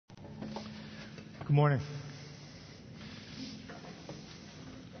Good morning.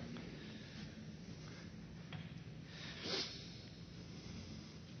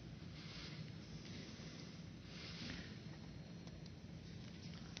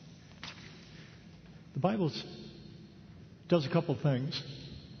 The Bible does a couple things.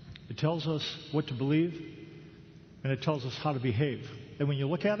 It tells us what to believe, and it tells us how to behave. And when you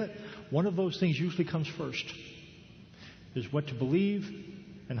look at it, one of those things usually comes first, is what to believe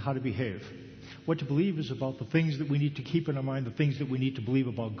and how to behave. What to believe is about the things that we need to keep in our mind, the things that we need to believe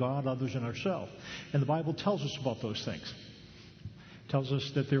about God, others, and ourselves. And the Bible tells us about those things. It tells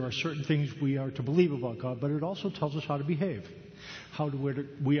us that there are certain things we are to believe about God, but it also tells us how to behave, how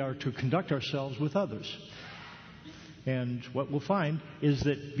we are to conduct ourselves with others. And what we'll find is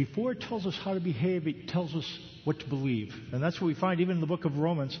that before it tells us how to behave, it tells us what to believe. And that's what we find even in the book of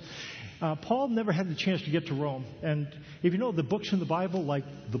Romans. Paul never had the chance to get to Rome. And if you know, the books in the Bible, like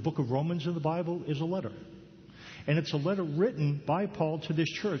the book of Romans in the Bible, is a letter. And it's a letter written by Paul to this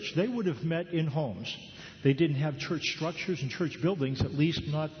church. They would have met in homes. They didn't have church structures and church buildings, at least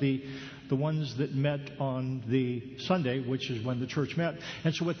not the ones that met on the Sunday, which is when the church met.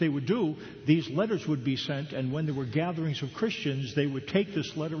 And so what they would do, these letters would be sent, and when there were gatherings of Christians, they would take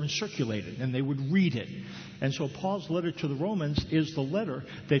this letter and circulate it, and they would read it. And so Paul's letter to the Romans is the letter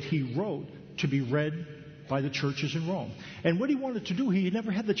that he wrote to be read by the churches in Rome. And what he wanted to do, he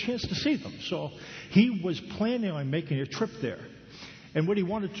never had the chance to see them. So he was planning on making a trip there. And what he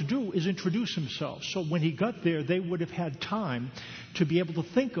wanted to do is introduce himself. So when he got there, they would have had time to be able to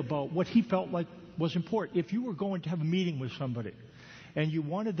think about what he felt like was important. If you were going to have a meeting with somebody and you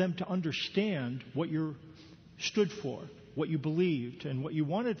wanted them to understand what you stood for, what you believed, and what you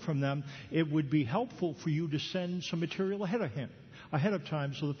wanted from them, it would be helpful for you to send some material ahead of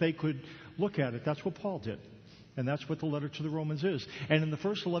time so that they could look at it. That's what Paul did. And that's what the letter to the Romans is. And in the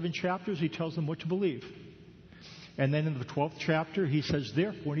first 11 chapters, he tells them what to believe. And then in the 12th chapter, he says,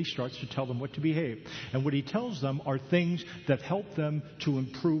 therefore, and he starts to tell them what to behave. And what he tells them are things that help them to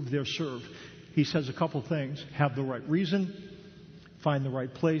improve their serve. He says a couple things. Have the right reason, find the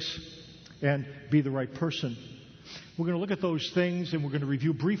right place, and be the right person. We're going to look at those things, and we're going to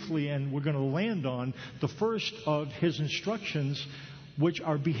review briefly, and we're going to land on the first of his instructions, which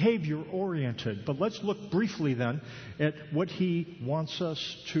are behavior-oriented. But let's look briefly then at what he wants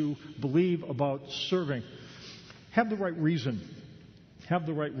us to believe about serving. Have the right reason. Have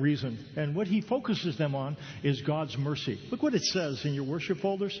the right reason. And what he focuses them on is God's mercy. Look what it says in your worship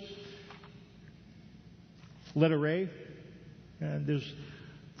folders. Letter A. And there's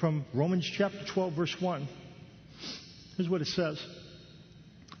from Romans chapter 12, verse 1. Here's what it says.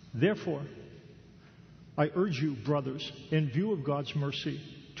 Therefore, I urge you, brothers, in view of God's mercy,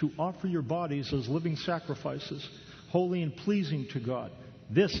 to offer your bodies as living sacrifices, holy and pleasing to God.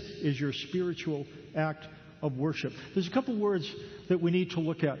 This is your spiritual act of worship. There's a couple words that we need to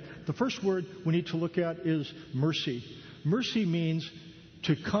look at. The first word we need to look at is mercy. Mercy means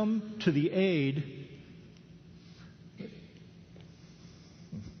to come to the aid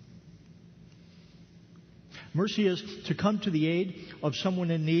Mercy is to come to the aid of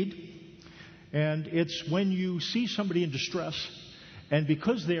someone in need. And it's when you see somebody in distress, and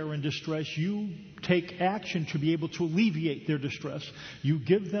because they are in distress, you take action to be able to alleviate their distress. You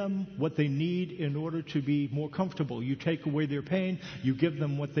give them what they need in order to be more comfortable. You take away their pain. You give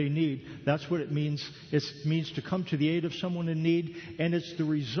them what they need. That's what it means. It means to come to the aid of someone in need, and it's the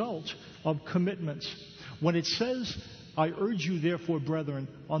result of commitments. When it says, I urge you, therefore, brethren,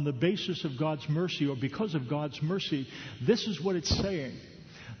 on the basis of God's mercy or because of God's mercy, this is what it's saying.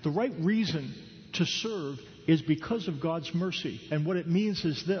 The right reason to serve is because of God's mercy. And what it means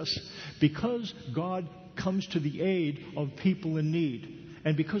is this: because God comes to the aid of people in need,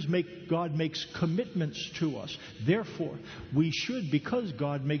 and because God makes commitments to us, therefore, we should, because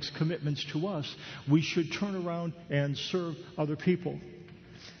God makes commitments to us, we should turn around and serve other people.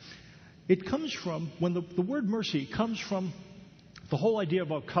 It comes from, when the word mercy comes from the whole idea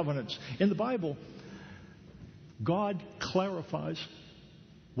about covenants. In the Bible, God clarifies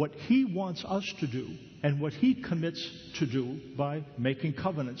what He wants us to do and what He commits to do by making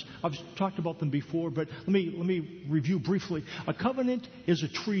covenants. I've talked about them before, but let me review briefly. A covenant is a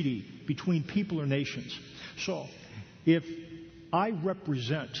treaty between people or nations. So, if I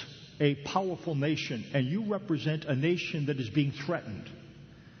represent a powerful nation and you represent a nation that is being threatened,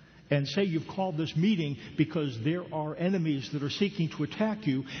 and say you've called this meeting because there are enemies that are seeking to attack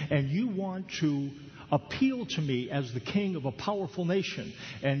you, and you want to appeal to me as the king of a powerful nation,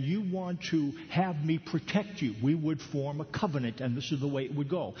 and you want to have me protect you, we would form a covenant, and this is the way it would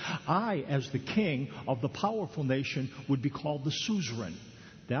go. I, as the king of the powerful nation, would be called the suzerain.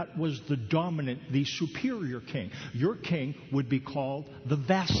 That was the dominant, the superior king. Your king would be called the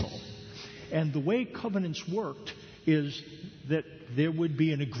vassal. And the way covenants worked is that there would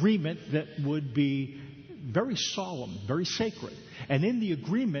be an agreement that would be very solemn, very sacred. And in the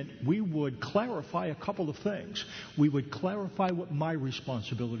agreement, we would clarify a couple of things. We would clarify what my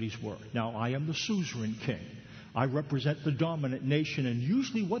responsibilities were. Now, I am the suzerain king. I represent the dominant nation, and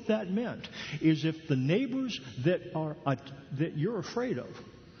usually what that meant is if the neighbors that you're afraid of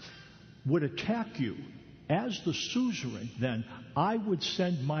would attack you as the suzerain, then I would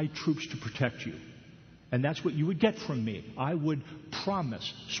send my troops to protect you. And that's what you would get from me. I would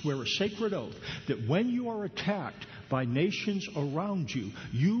promise, swear a sacred oath, that when you are attacked by nations around you,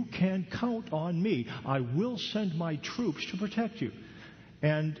 you can count on me. I will send my troops to protect you.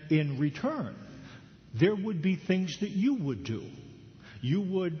 And in return, there would be things that you would do.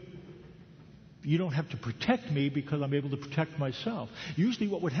 You don't have to protect me because I'm able to protect myself. Usually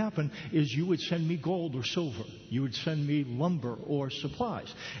what would happen is you would send me gold or silver. You would send me lumber or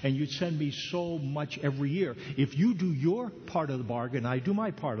supplies. And you'd send me so much every year. If you do your part of the bargain, I do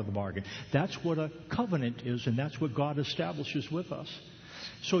my part of the bargain. That's what a covenant is, and that's what God establishes with us.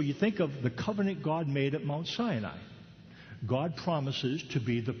 So you think of the covenant God made at Mount Sinai. God promises to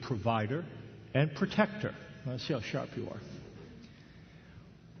be the provider and protector. Let's see how sharp you are.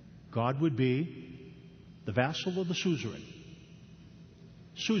 God would be the vassal of the suzerain.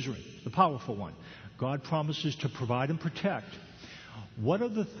 Suzerain, the powerful one. God promises to provide and protect. What are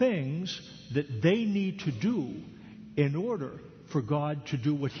the things that they need to do in order for God to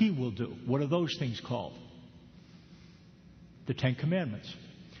do what He will do? What are those things called? The Ten Commandments.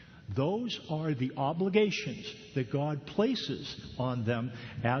 Those are the obligations that God places on them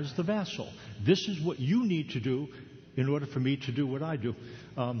as the vassal. This is what you need to do in order for me to do what I do.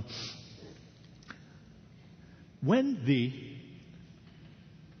 When the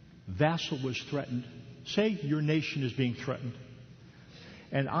vassal was threatened, say your nation is being threatened,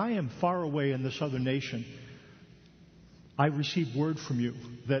 and I am far away in this other nation, I receive word from you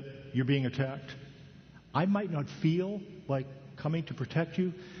that you're being attacked. I might not feel like coming to protect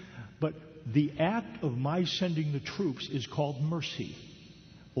you, but the act of my sending the troops is called mercy,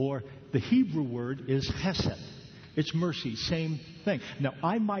 or the Hebrew word is hesed. It's mercy, same thing. Now,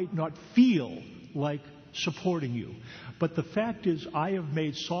 I might not feel like supporting you, but the fact is I have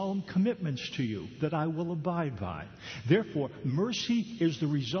made solemn commitments to you that I will abide by. Therefore, mercy is the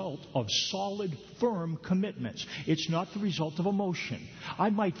result of solid, firm commitments. It's not the result of emotion. I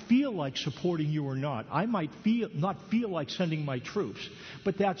might feel like supporting you or not. I might not feel like sending my troops,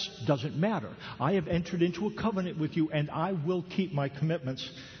 but that doesn't matter. I have entered into a covenant with you, and I will keep my commitments.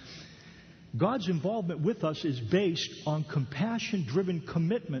 God's involvement with us is based on compassion-driven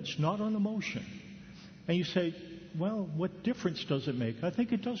commitments, not on emotion. And you say, well, what difference does it make? I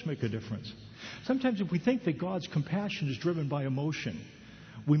think it does make a difference. Sometimes if we think that God's compassion is driven by emotion,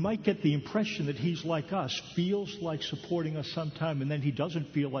 we might get the impression that He's like us, feels like supporting us sometime, and then He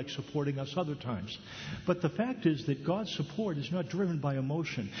doesn't feel like supporting us other times. But the fact is that God's support is not driven by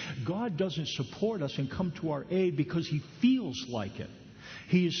emotion. God doesn't support us and come to our aid because He feels like it.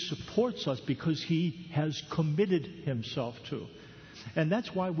 He supports us because He has committed Himself to. And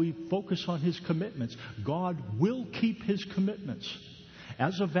that's why we focus on His commitments. God will keep His commitments.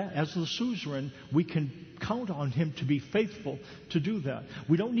 As the suzerain, we can count on Him to be faithful to do that.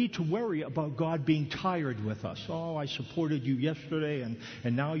 We don't need to worry about God being tired with us. Oh, I supported you yesterday,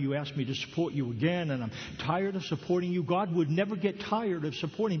 and now you ask me to support you again, and I'm tired of supporting you. God would never get tired of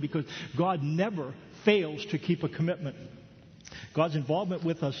supporting because God never fails to keep a commitment. God's involvement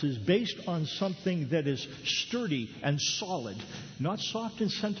with us is based on something that is sturdy and solid, not soft and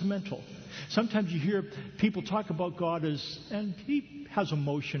sentimental. Sometimes you hear people talk about God as, and He has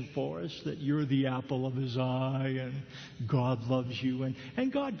emotion for us, that you're the apple of His eye and God loves you.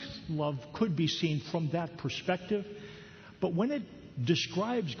 And God's love could be seen from that perspective. But when it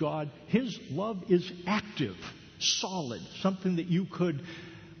describes God, His love is active, solid, something that you could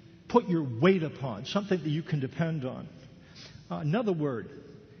put your weight upon, something that you can depend on. Another word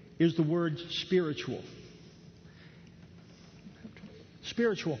is the word spiritual.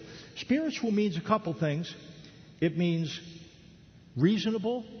 Spiritual. Spiritual means a couple things. It means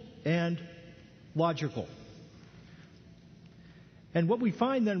reasonable and logical. And what we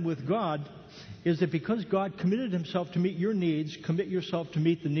find then with God is that because God committed Himself to meet your needs, commit yourself to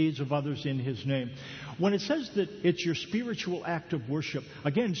meet the needs of others in His name. When it says that it's your spiritual act of worship,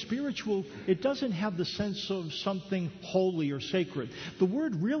 again, spiritual, it doesn't have the sense of something holy or sacred. The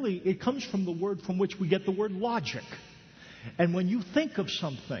word really, it comes from the word from which we get the word logic. And when you think of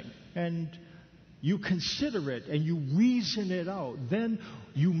something, and you consider it and you reason it out, then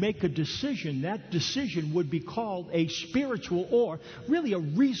you make a decision. That decision would be called a spiritual or really a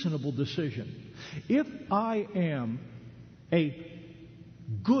reasonable decision. If I am a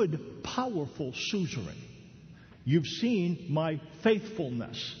good, powerful suzerain, you've seen my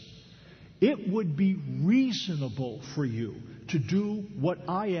faithfulness. It would be reasonable for you to do what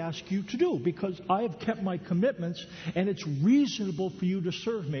I ask you to do because I have kept my commitments and it's reasonable for you to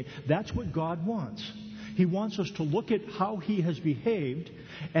serve me. That's what God wants. He wants us to look at how He has behaved,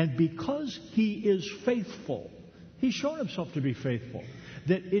 and because He is faithful, He's shown Himself to be faithful,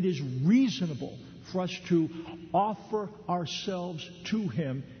 that it is reasonable for us to offer ourselves to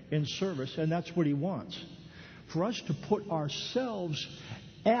Him in service, and that's what He wants. For us to put ourselves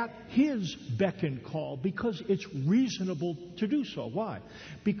at His beck and call because it's reasonable to do so. Why?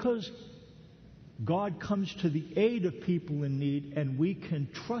 Because God comes to the aid of people in need, and we can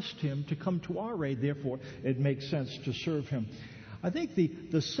trust Him to come to our aid. Therefore, it makes sense to serve Him. I think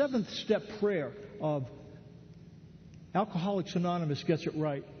the seventh step prayer of Alcoholics Anonymous gets it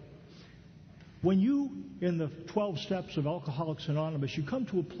right. When you, in the 12 steps of Alcoholics Anonymous, you come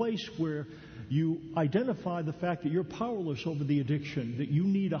to a place where you identify the fact that you're powerless over the addiction, that you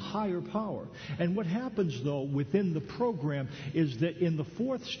need a higher power. And what happens, though, within the program is that in the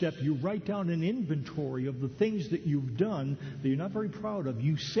fourth step, you write down an inventory of the things that you've done that you're not very proud of.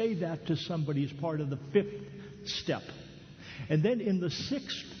 You say that to somebody as part of the fifth step. And then in the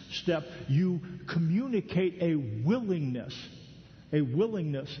sixth step, you communicate a willingness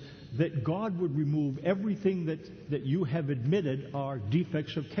that God would remove everything that you have admitted are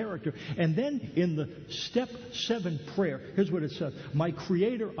defects of character. And then in the step 7 prayer, here's what it says. My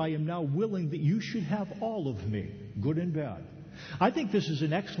Creator, I am now willing that you should have all of me, good and bad. I think this is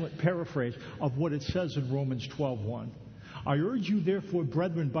an excellent paraphrase of what it says in Romans 12:1. I urge you, therefore,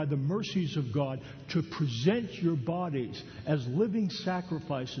 brethren, by the mercies of God, to present your bodies as living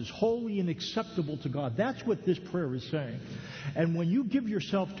sacrifices, holy and acceptable to God. That's what this prayer is saying. And when you give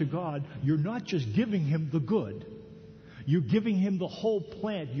yourself to God, you're not just giving Him the good. You're giving Him the whole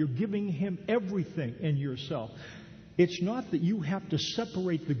plant. You're giving Him everything in yourself. It's not that you have to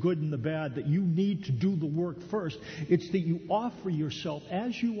separate the good and the bad, that you need to do the work first. It's that you offer yourself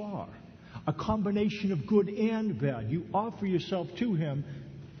as you are. A combination of good and bad. You offer yourself to Him,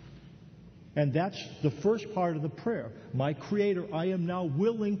 and that's the first part of the prayer. My Creator, I am now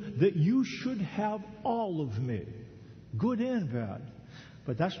willing that you should have all of me, good and bad.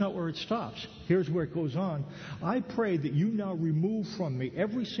 But that's not where it stops. Here's where it goes on. I pray that you now remove from me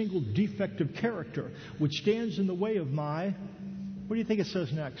every single defect of character which stands in the way of my... What do you think it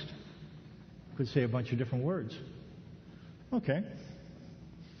says next? Could say a bunch of different words. Okay.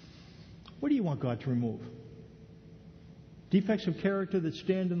 What do you want God to remove? Defects of character that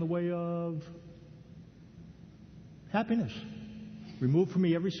stand in the way of happiness. Remove from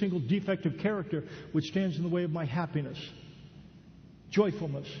me every single defect of character which stands in the way of my happiness.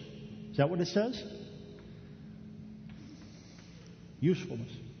 Joyfulness. Is that what it says?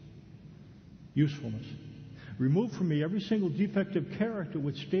 Usefulness. Usefulness. Remove from me every single defect of character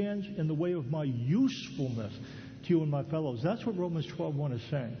which stands in the way of my usefulness to you and my fellows. That's what Romans 12:1 is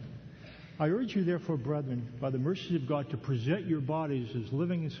saying. I urge you, therefore, brethren, by the mercies of God, to present your bodies as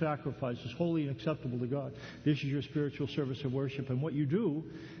living sacrifices, holy and acceptable to God. This is your spiritual service of worship. And what you do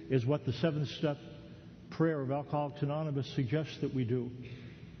is what the seventh step prayer of Alcoholics Anonymous suggests that we do,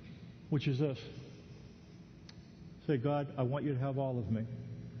 which is this. Say, God, I want you to have all of me.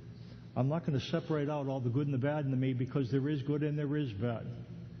 I'm not going to separate out all the good and the bad in me because there is good and there is bad.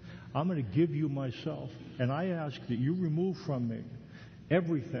 I'm going to give you myself. And I ask that you remove from me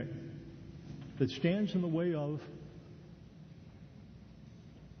everything that stands in the way of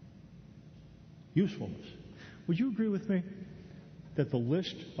usefulness. Would you agree with me that the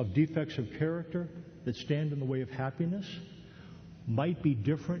list of defects of character that stand in the way of happiness might be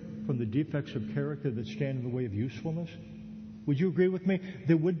different from the defects of character that stand in the way of usefulness? Would you agree with me?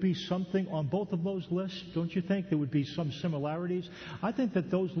 There would be something on both of those lists, don't you think? There would be some similarities. I think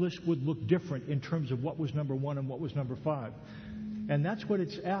that those lists would look different in terms of what was number 1 and what was number 5. And that's what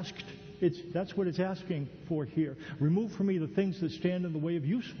it's asked. That's what it's asking for here. Remove from me the things that stand in the way of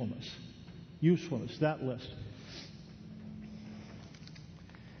usefulness. Usefulness, that list.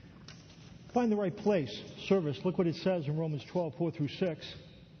 Find the right place. Service. Look what it says in Romans 12:4-6.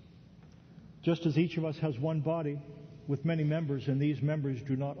 Just as each of us has one body with many members, and these members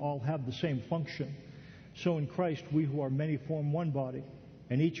do not all have the same function, so in Christ we who are many form one body,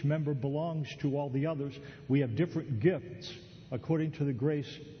 and each member belongs to all the others. We have different gifts according to the grace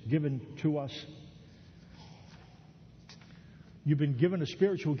given to us. You've been given a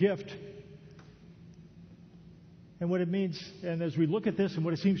spiritual gift. And what it means, and as we look at this and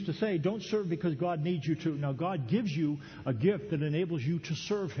what it seems to say, don't serve because God needs you to. Now, God gives you a gift that enables you to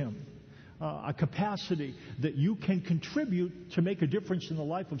serve Him, a capacity that you can contribute to make a difference in the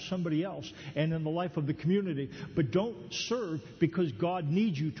life of somebody else and in the life of the community. But don't serve because God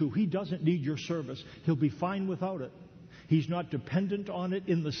needs you to. He doesn't need your service. He'll be fine without it. He's not dependent on it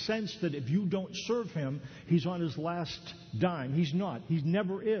in the sense that if you don't serve Him, He's on His last dime. He's not. He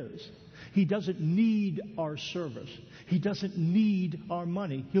never is. He doesn't need our service. He doesn't need our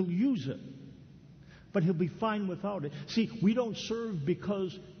money. He'll use it. But He'll be fine without it. See, we don't serve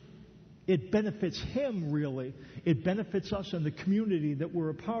because it benefits Him, really. It benefits us and the community that we're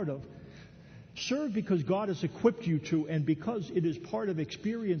a part of. Serve because God has equipped you to, and because it is part of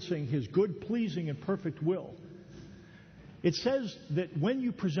experiencing His good, pleasing, and perfect will. It says that when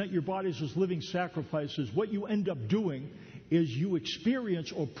you present your bodies as living sacrifices, what you end up doing is you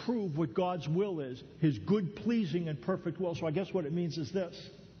experience or prove what God's will is, His good, pleasing, and perfect will. So I guess what it means is this.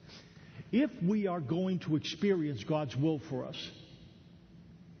 If we are going to experience God's will for us,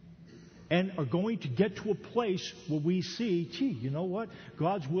 and are going to get to a place where we see, gee, you know what?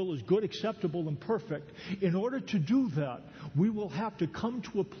 God's will is good, acceptable, and perfect. In order to do that, we will have to come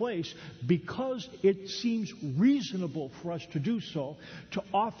to a place, because it seems reasonable for us to do so, to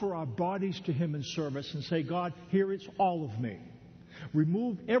offer our bodies to Him in service and say, God, here it's all of me.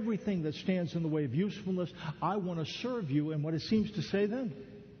 Remove everything that stands in the way of usefulness. I want to serve you. And what it seems to say then,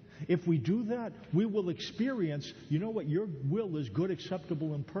 if we do that, we will experience, you know what, your will is good,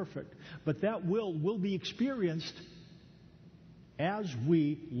 acceptable, and perfect. But that will be experienced as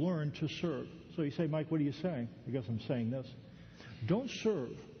we learn to serve. So you say, Mike, what are you saying? I guess I'm saying this. Don't serve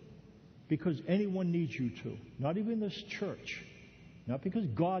because anyone needs you to. Not even this church. Not because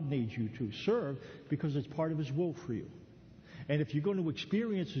God needs you to. Serve because it's part of His will for you. And if you're going to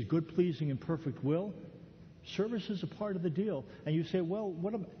experience His good, pleasing, and perfect will, service is a part of the deal. And you say, well,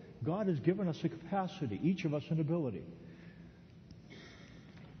 what about... God has given us a capacity, each of us an ability.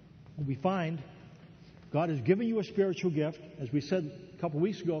 We find God has given you a spiritual gift. As we said a couple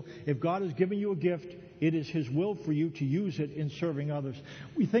weeks ago, if God has given you a gift, it is His will for you to use it in serving others.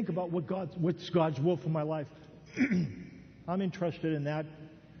 We think about what's God's will for my life. I'm interested in that.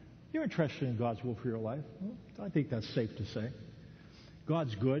 You're interested in God's will for your life. Well, I think that's safe to say.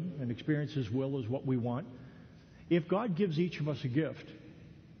 God's good, and experience His will is what we want. If God gives each of us a gift,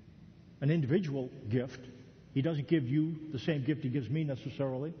 an individual gift. He doesn't give you the same gift He gives me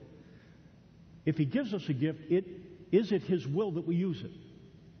necessarily. If He gives us a gift, is it His will that we use it?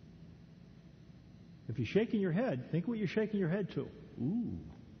 If you're shaking your head, think what you're shaking your head to. Ooh.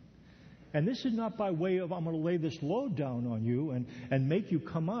 And this is not by way of, I'm going to lay this load down on you and make you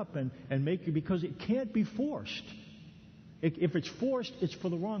come up and make you, because it can't be forced. If it's forced, it's for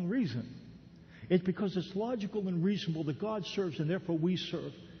the wrong reason. It's because it's logical and reasonable that God serves and therefore we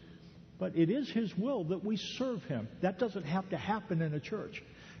serve. But it is His will that we serve Him. That doesn't have to happen in a church.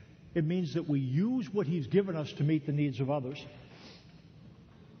 It means that we use what He's given us to meet the needs of others.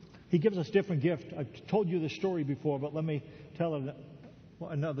 He gives us different gifts. I've told you this story before, but let me tell it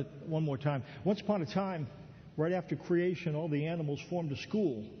one more time. Once upon a time, right after creation, all the animals formed a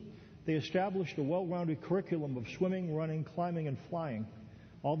school. They established a well-rounded curriculum of swimming, running, climbing, and flying.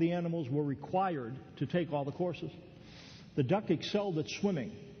 All the animals were required to take all the courses. The duck excelled at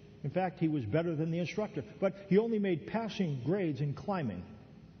swimming. In fact, he was better than the instructor. But he only made passing grades in climbing.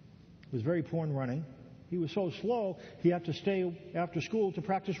 He was very poor in running. He was so slow, he had to stay after school to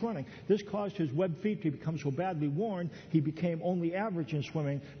practice running. This caused his webbed feet to become so badly worn, he became only average in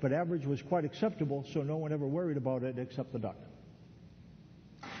swimming, but average was quite acceptable, so no one ever worried about it except the duck.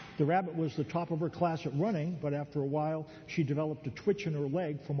 The rabbit was the top of her class at running, but after a while, she developed a twitch in her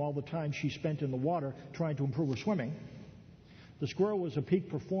leg from all the time she spent in the water trying to improve her swimming. The squirrel was a peak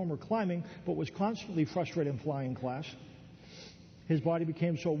performer climbing, but was constantly frustrated in flying class. His body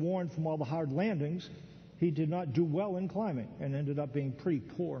became so worn from all the hard landings, he did not do well in climbing and ended up being pretty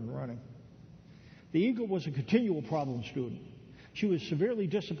poor in running. The eagle was a continual problem student. She was severely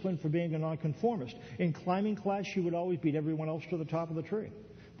disciplined for being a nonconformist. In climbing class, she would always beat everyone else to the top of the tree,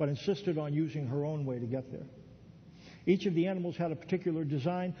 but insisted on using her own way to get there. Each of the animals had a particular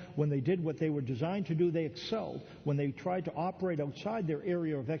design. When they did what they were designed to do, they excelled. When they tried to operate outside their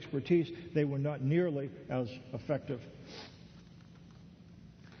area of expertise, they were not nearly as effective.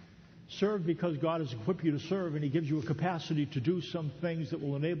 Serve because God has equipped you to serve, and He gives you a capacity to do some things that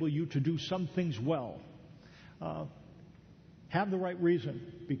will enable you to do some things well. Have the right reason,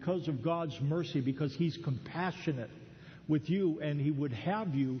 because of God's mercy, because He's compassionate with you, and He would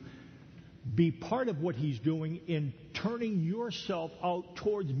have you Be part of what He's doing in turning yourself out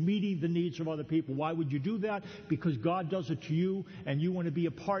towards meeting the needs of other people. Why would you do that? Because God does it to you, and you want to be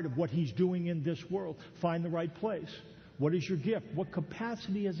a part of what He's doing in this world. Find the right place. What is your gift? What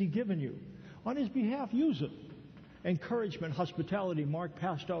capacity has He given you? On His behalf, use it. Encouragement, hospitality. Mark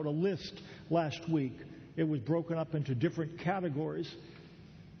passed out a list last week. It was broken up into different categories.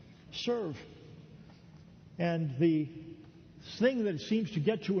 Serve. And the thing that it seems to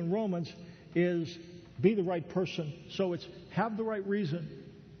get to in Romans is be the right person. So it's have the right reason,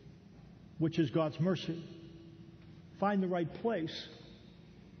 which is God's mercy. Find the right place,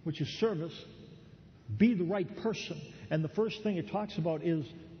 which is service. Be the right person. And the first thing it talks about is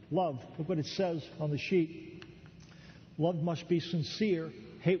love. Look what it says on the sheet. Love must be sincere.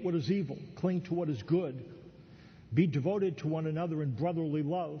 Hate what is evil. Cling to what is good. Be devoted to one another in brotherly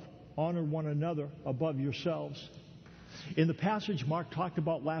love. Honor one another above yourselves. In the passage Mark talked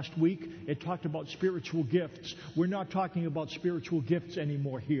about last week, it talked about spiritual gifts. We're not talking about spiritual gifts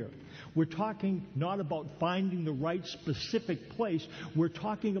anymore here. We're talking not about finding the right specific place. We're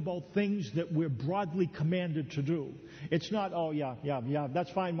talking about things that we're broadly commanded to do. It's not, oh, yeah,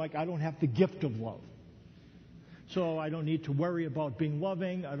 that's fine, Mike. I don't have the gift of love. So I don't need to worry about being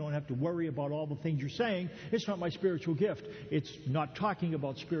loving. I don't have to worry about all the things you're saying. It's not my spiritual gift. It's not talking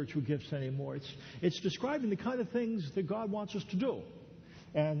about spiritual gifts anymore. It's describing the kind of things that God wants us to do.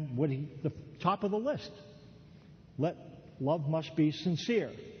 And the top of the list, love must be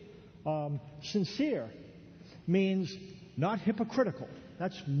sincere. Sincere means not hypocritical.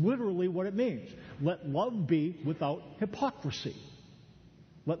 That's literally what it means. Let love be without hypocrisy.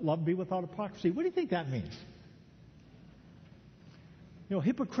 Let love be without hypocrisy. What do you think that means?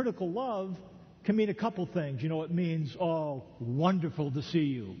 Hypocritical love can mean a couple things. It means, oh, wonderful to see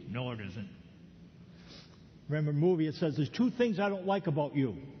you. No, it isn't. Remember a movie, it says, there's two things I don't like about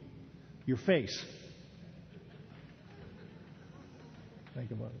you. Your face.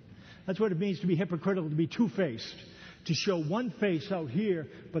 Think about it. That's what it means to be hypocritical, to be two-faced. To show one face out here,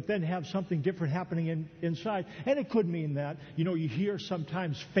 but then have something different happening inside. And it could mean that. You hear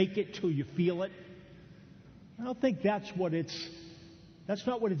sometimes fake it till you feel it. I don't think that's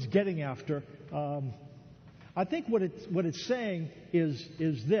not what it's getting after. I think what it's saying is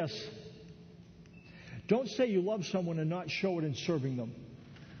this. Don't say you love someone and not show it in serving them.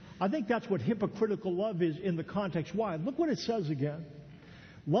 I think that's what hypocritical love is in the context. Why? Look what it says again.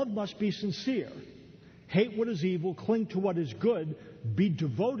 Love must be sincere. Hate what is evil. Cling to what is good. Be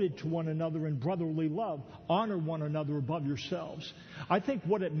devoted to one another in brotherly love. Honor one another above yourselves. I think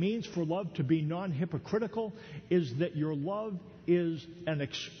what it means for love to be non-hypocritical is that your love is an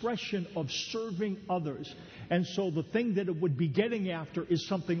expression of serving others. And so the thing that it would be getting after is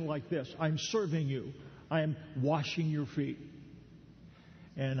something like this. I'm serving you. I am washing your feet.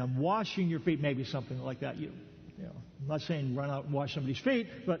 And I'm washing your feet, maybe something like that. I'm not saying run out and wash somebody's feet,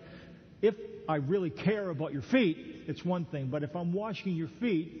 but if I really care about your feet, it's one thing. But if I'm washing your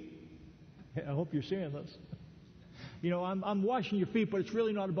feet, I hope you're seeing this. I'm washing your feet, but it's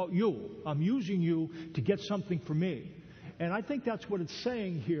really not about you. I'm using you to get something for me. And I think that's what it's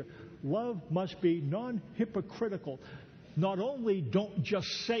saying here. Love must be non-hypocritical. Not only don't just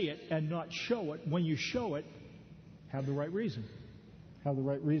say it and not show it. When you show it, have the right reason. Have the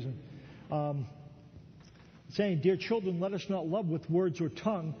right reason. Saying, dear children, let us not love with words or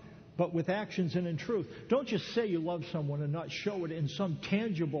tongue, but with actions and in truth. Don't just say you love someone and not show it in some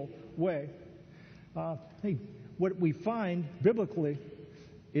tangible way. What we find biblically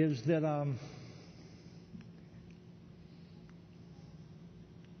is that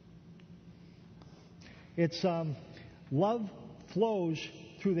love flows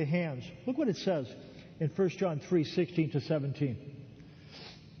through the hands. Look what it says in 1 John 3:16-17.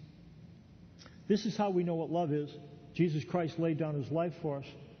 This is how we know what love is. Jesus Christ laid down His life for us,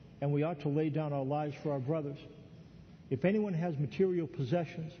 and we ought to lay down our lives for our brothers. If anyone has material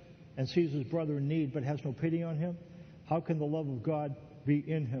possessions and sees his brother in need but has no pity on him, how can the love of God be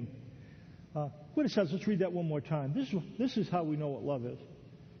in him? What it says, let's read that one more time. This is how we know what love is.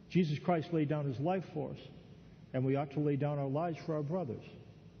 Jesus Christ laid down His life for us, and we ought to lay down our lives for our brothers.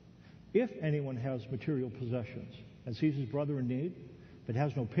 If anyone has material possessions and sees his brother in need but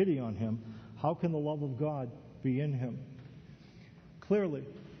has no pity on him, how can the love of God be in him? Clearly,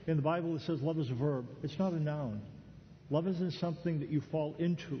 in the Bible it says love is a verb. It's not a noun. Love isn't something that you fall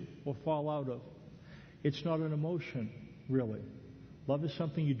into or fall out of. It's not an emotion, really. Love is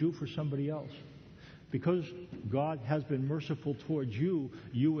something you do for somebody else. Because God has been merciful towards you,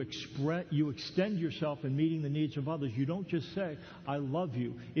 you extend yourself in meeting the needs of others. You don't just say, I love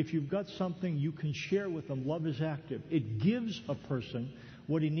you. If you've got something you can share with them, love is active. It gives a person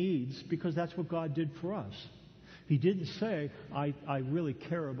what he needs because that's what God did for us. He didn't say, I really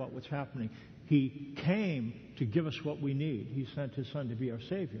care about what's happening. He came to give us what we need. He sent his Son to be our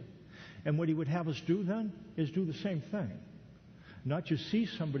Savior. And what he would have us do then is do the same thing. Not just see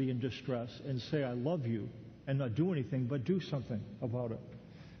somebody in distress and say, I love you, and not do anything, but do something about it.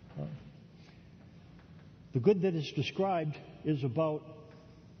 The good that is described is about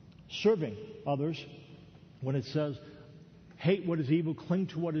serving others when it says, hate what is evil, cling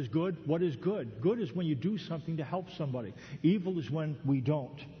to what is good. What is good? Good is when you do something to help somebody. Evil is when we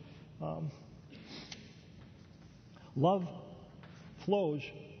don't. Love flows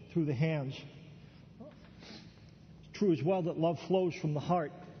through the hands. It's true as well that love flows from the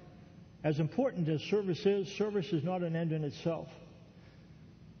heart. As important as service is not an end in itself.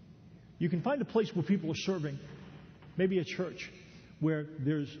 You can find a place where people are serving, maybe a church, where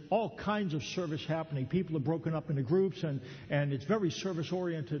there's all kinds of service happening. People are broken up into groups, and it's very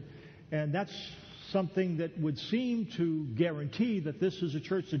service-oriented. And that's something that would seem to guarantee that this is a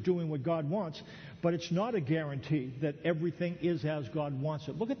church that's doing what God wants, but it's not a guarantee that everything is as God wants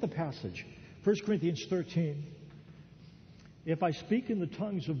it. Look at the passage, 1 Corinthians 13. If I speak in the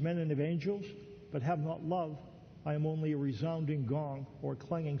tongues of men and of angels, but have not love, I am only a resounding gong or a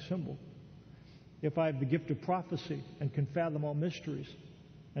clanging cymbal. If I have the gift of prophecy and can fathom all mysteries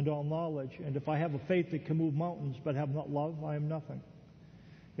and all knowledge, and if I have a faith that can move mountains but have not love, I am nothing.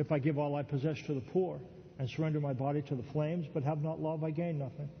 If I give all I possess to the poor and surrender my body to the flames but have not love, I gain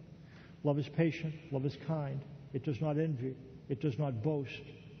nothing. Love is patient, love is kind. It does not envy, it does not boast,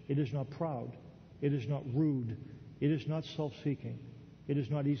 it is not proud, it is not rude, it is not self-seeking, it is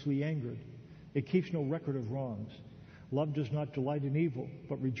not easily angered, it keeps no record of wrongs. Love does not delight in evil,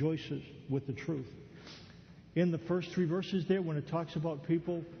 but rejoices with the truth. In the first 3 verses there, when it talks about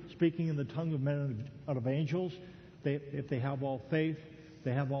people speaking in the tongue of men and of angels, if they have all faith,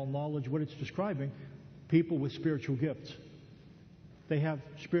 they have all knowledge, what it's describing, people with spiritual gifts. They have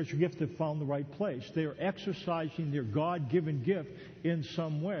spiritual gifts that found the right place. They are exercising their God-given gift in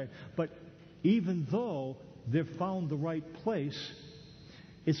some way. But even though they've found the right place,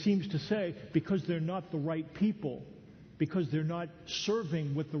 it seems to say, because they're not the right people, because they're not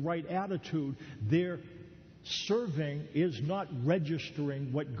serving with the right attitude, their serving is not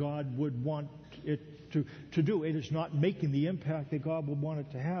registering what God would want it to do. It is not making the impact that God would want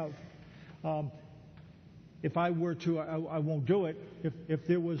it to have. If I were to, I won't do it, if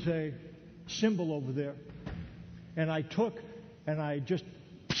there was a cymbal over there, and I took and I just,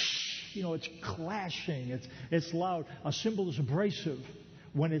 it's clashing, it's loud. A cymbal is abrasive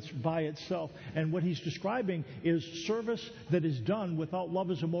when it's by itself. And what he's describing is service that is done without love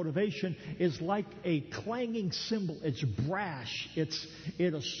as a motivation is like a clanging cymbal. It's brash.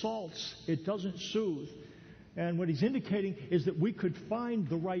 It assaults. It doesn't soothe. And what he's indicating is that we could find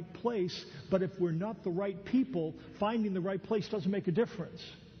the right place, but if we're not the right people, finding the right place doesn't make a difference.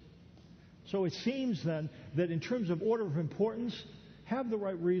 So it seems then that in terms of order of importance, have the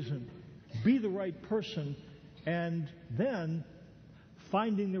right reason, be the right person, and then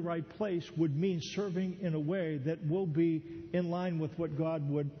finding the right place would mean serving in a way that will be in line with what God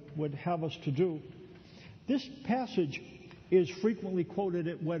would have us to do. This passage is frequently quoted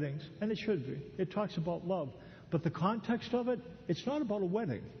at weddings, and it should be. It talks about love. But the context of it, it's not about a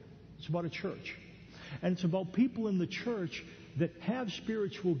wedding. It's about a church. And it's about people in the church that have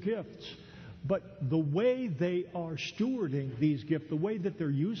spiritual gifts, but the way they are stewarding these gifts, the way that they're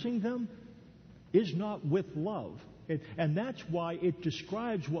using them, is not with love. And that's why it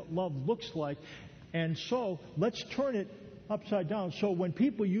describes what love looks like. And so let's turn it upside down. So when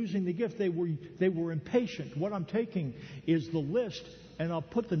people using the gift, they were impatient. What I'm taking is the list, and I'll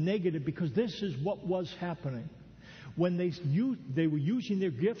put the negative because this is what was happening. When they were using their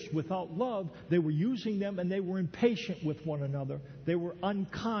gifts without love, they were using them and they were impatient with one another. They were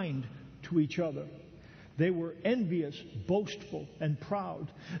unkind to each other. They were envious, boastful, and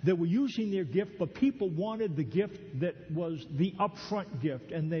proud. They were using their gift, but people wanted the gift that was the upfront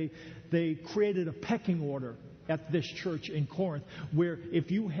gift. And they created a pecking order at this church in Corinth, where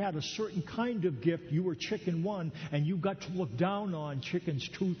if you had a certain kind of gift, you were chicken 1, and you got to look down on chickens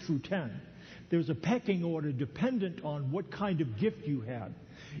 2 through 10. There was a pecking order dependent on what kind of gift you had.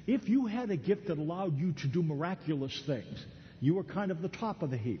 If you had a gift that allowed you to do miraculous things, you were kind of the top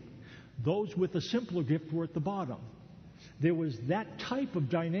of the heap. Those with a simpler gift were at the bottom. There was that type of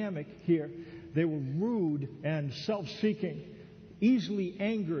dynamic here. They were rude and self-seeking, easily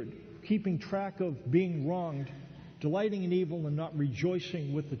angered, keeping track of being wronged, delighting in evil and not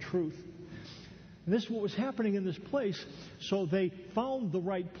rejoicing with the truth. And this is what was happening in this place. So they found the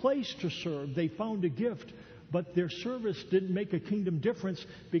right place to serve. They found a gift, but their service didn't make a kingdom difference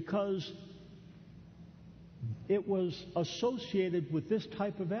because it was associated with this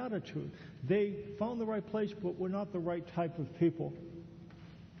type of attitude. They found the right place, but were not the right type of people.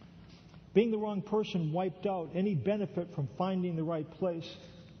 Being the wrong person wiped out any benefit from finding the right place.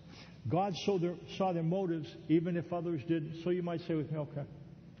 God saw their motives, even if others didn't. So you might say with me, okay.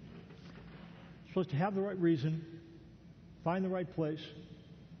 Supposed to have the right reason, find the right place,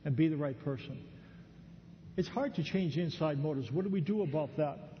 and be the right person. It's hard to change inside motives. What do we do about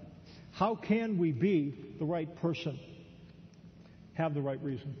that? How can we be the right person? Have the right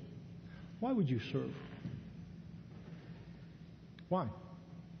reason. Why would you serve? Why?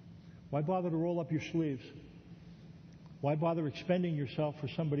 Why bother to roll up your sleeves? Why bother expending yourself for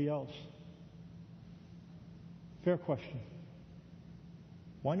somebody else? Fair question.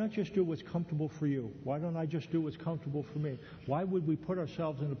 Why not just do what's comfortable for you? Why don't I just do what's comfortable for me? Why would we put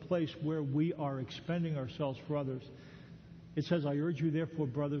ourselves in a place where we are expending ourselves for others? It says, I urge you therefore,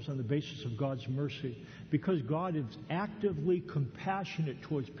 brothers, on the basis of God's mercy, because God is actively compassionate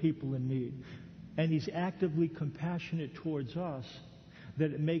towards people in need, and He's actively compassionate towards us,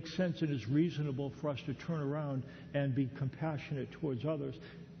 that it makes sense and is reasonable for us to turn around and be compassionate towards others.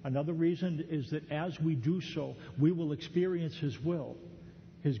 Another reason is that as we do so, we will experience His will,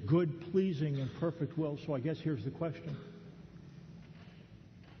 His good, pleasing, and perfect will. So I guess here's the question.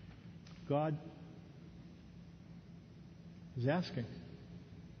 God is asking.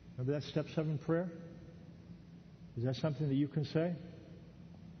 Remember that step 7 prayer? Is that something that you can say?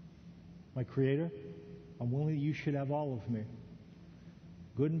 My Creator, I'm willing that you should have all of me,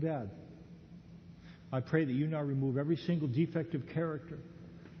 good and bad. I pray that you now remove every single defective character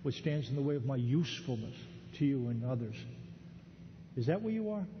which stands in the way of my usefulness to you and others. Is that where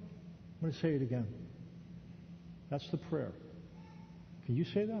you are? I'm going to say it again. That's the prayer. Can you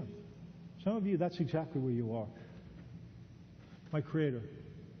say that? Some of you, that's exactly where you are. My Creator,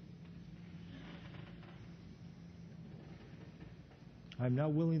 I'm now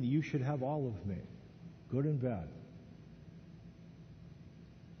willing that you should have all of me, good and bad.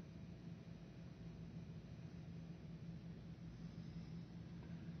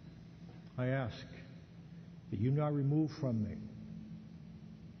 I ask that you now remove from me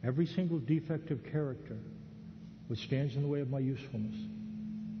every single defective character which stands in the way of my usefulness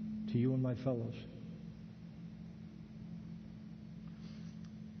to you and my fellows.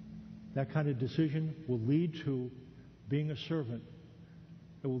 That kind of decision will lead to being a servant.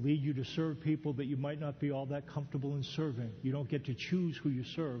 It will lead you to serve people that you might not be all that comfortable in serving. You don't get to choose who you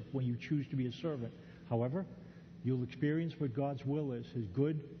serve when you choose to be a servant. However, you'll experience what God's will is, His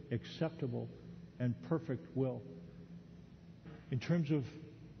good, acceptable, and perfect will. In terms of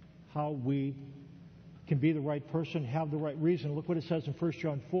how we can be the right person, have the right reason, look what it says in 1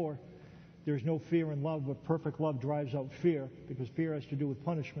 John 4. There's no fear in love, but perfect love drives out fear, because fear has to do with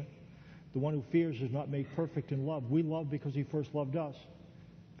punishment. The one who fears is not made perfect in love. We love because He first loved us.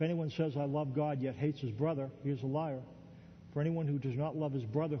 If anyone says, I love God, yet hates his brother, he is a liar. For anyone who does not love his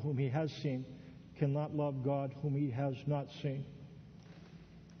brother whom he has seen cannot love God whom he has not seen.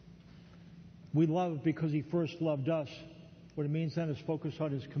 We love because He first loved us. What it means then is focus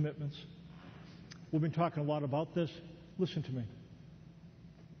on His commitments. We've been talking a lot about this. Listen to me.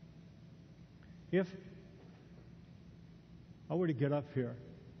 If I were to get up here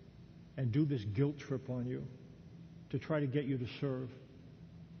and do this guilt trip on you to try to get you to serve,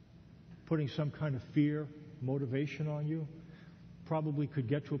 putting some kind of fear, motivation on you, probably could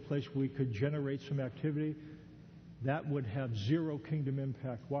get to a place where we could generate some activity, that would have zero kingdom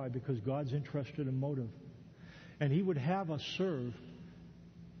impact. Why? Because God's interested in motive. And He would have us serve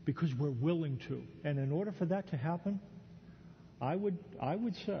because we're willing to. And in order for that to happen, I would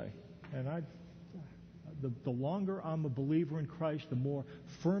say, and the longer I'm a believer in Christ, the more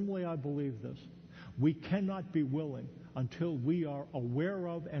firmly I believe this. We cannot be willing until we are aware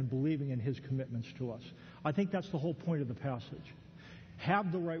of and believing in His commitments to us. I think that's the whole point of the passage.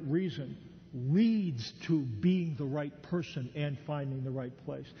 Have the right reason leads to being the right person and finding the right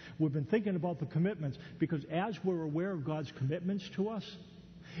place. We've been thinking about the commitments because as we're aware of God's commitments to us,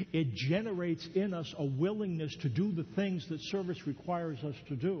 it generates in us a willingness to do the things that service requires us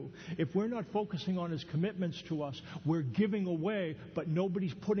to do. If we're not focusing on His commitments to us, we're giving away, but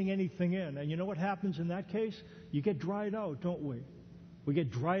nobody's putting anything in. And you know what happens in that case? You get dried out, don't we? We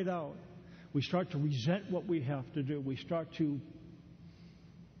get dried out. We start to resent what we have to do. We start to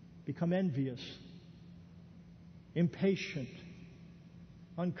become envious, impatient,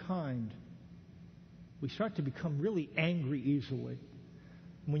 unkind. We start to become really angry easily.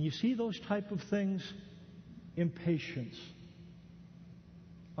 When you see those type of things, impatience,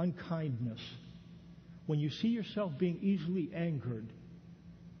 unkindness, when you see yourself being easily angered,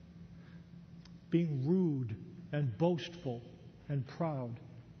 being rude and boastful and proud,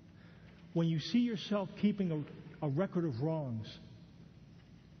 when you see yourself keeping a record of wrongs,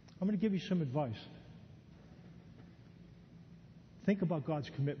 I'm going to give you some advice. Think about God's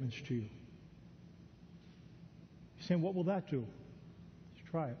commitments to you. You're saying, what will that do? Let's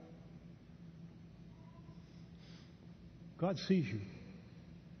try it. God sees you.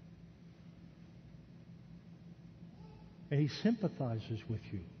 And He sympathizes with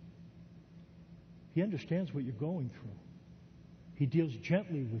you. He understands what you're going through. He deals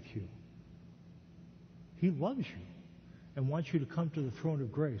gently with you. He loves you and wants you to come to the throne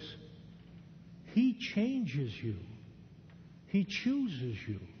of grace. He changes you. He chooses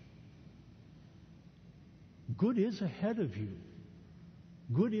you. Good is ahead of you.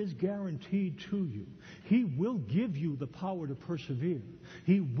 Good is guaranteed to you. He will give you the power to persevere.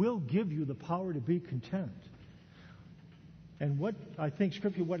 He will give you the power to be content. And what I think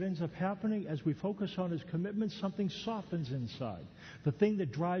Scripture, what ends up happening as we focus on His commitments, something softens inside. The thing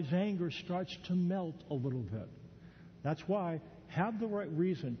that drives anger starts to melt a little bit. That's why have the right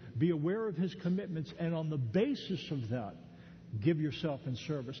reason, be aware of His commitments, and on the basis of that, give yourself in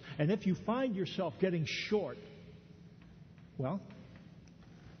service. And if you find yourself getting short, well,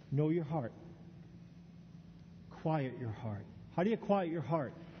 know your heart. Quiet your heart. How do you quiet your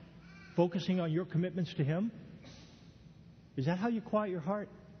heart? Focusing on your commitments to Him? Is that how you quiet your heart?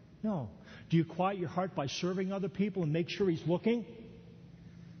 No. Do you quiet your heart by serving other people and make sure He's looking?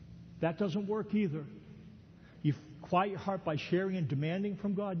 That doesn't work either. You quiet your heart by sharing and demanding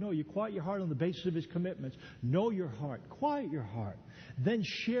from God? No, you quiet your heart on the basis of His commitments. Know your heart. Quiet your heart. Then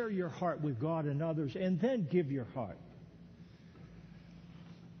share your heart with God and others, and then give your heart.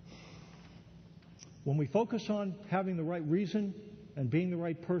 When we focus on having the right reason and being the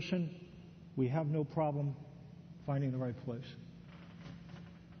right person, we have no problem finding the right place.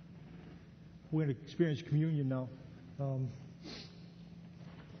 We're going to experience communion now. I'm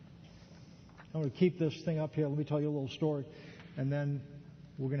going to keep this thing up here. Let me tell you a little story. And then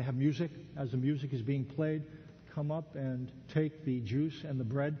we're going to have music. As the music is being played, come up and take the juice and the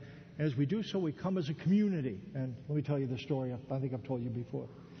bread. And as we do so, we come as a community. And let me tell you the story. I think I've told you before.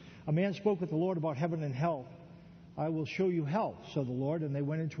 A man spoke with the Lord about heaven and hell. I will show you hell, said the Lord. And they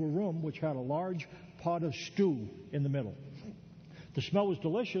went into a room which had a large pot of stew in the middle. The smell was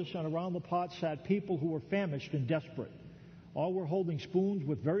delicious, and around the pot sat people who were famished and desperate. All were holding spoons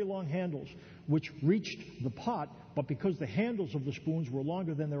with very long handles, which reached the pot, but because the handles of the spoons were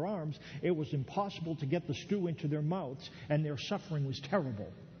longer than their arms, it was impossible to get the stew into their mouths, and their suffering was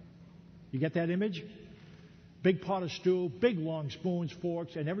terrible. You get that image? Big pot of stew, big long spoons,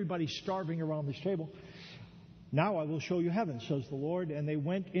 forks, and everybody starving around this table. Now I will show you heaven, says the Lord. And they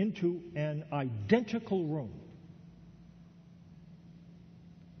went into an identical room.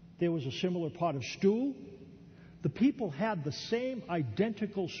 There was a similar pot of stew. The people had the same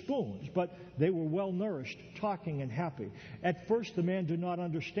identical spoons, but they were well nourished, talking and happy. At first the man did not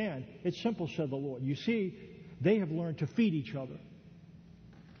understand. It's simple, said the Lord. You see, they have learned to feed each other.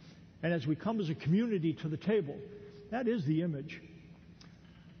 And as we come as a community to the table, that is the image.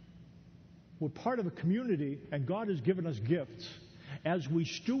 We're part of a community, and God has given us gifts. As we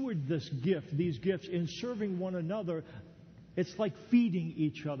steward these gifts in serving one another, it's like feeding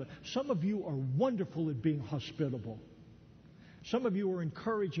each other. Some of you are wonderful at being hospitable. Some of you are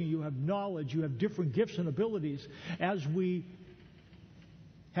encouraging, you have knowledge, you have different gifts and abilities. As we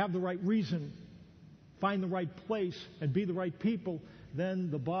have the right reason, find the right place, and be the right people,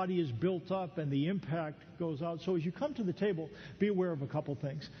 then the body is built up and the impact goes out. So as you come to the table, be aware of a couple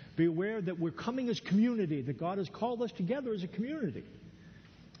things. Be aware that we're coming as community, that God has called us together as a community.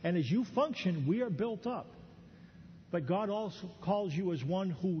 And as you function, we are built up. But God also calls you as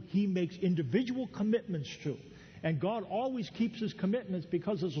one who He makes individual commitments to. And God always keeps His commitments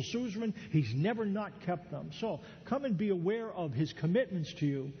because as a suzerain, He's never not kept them. So come and be aware of His commitments to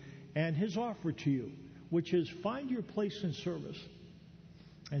you and His offer to you, which is find your place in service.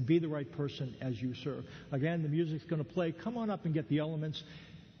 And be the right person as you serve. Again, the music's going to play. Come on up and get the elements.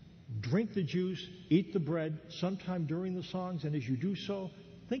 Drink the juice. Eat the bread sometime during the songs. And as you do so,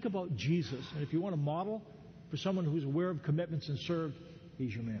 think about Jesus. And if you want to model for someone who's aware of commitments and served,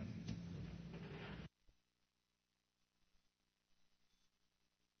 He's your man.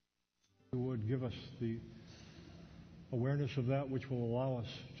 Who would give us the awareness of that which will allow us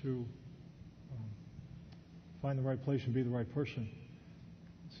to find the right place and be the right person.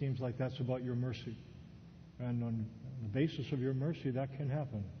 Seems like that's about your mercy. And on the basis of your mercy, that can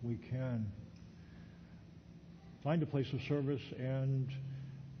happen. We can find a place of service and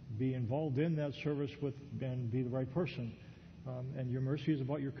be involved in that service with and be the right person. And your mercy is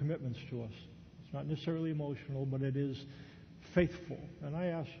about your commitments to us. It's not necessarily emotional, but it is faithful. And I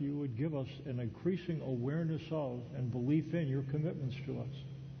ask you would give us an increasing awareness of and belief in your commitments to us,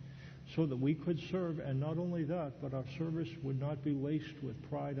 so that we could serve, and not only that, but our service would not be laced with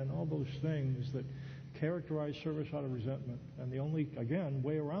pride and all those things that characterize service out of resentment. And the only, again,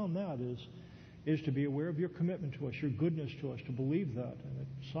 way around that is to be aware of your commitment to us, your goodness to us, to believe that, and it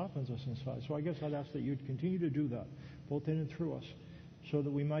softens us inside. So I guess I'd ask that you'd continue to do that, both in and through us, so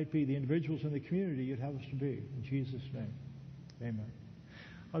that we might be the individuals in the community you'd have us to be. In Jesus' name, amen.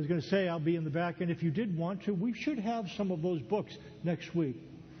 I was going to say I'll be in the back, and if you did want to, we should have some of those books next week.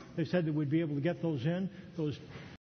 They said that we'd be able to get those in. Those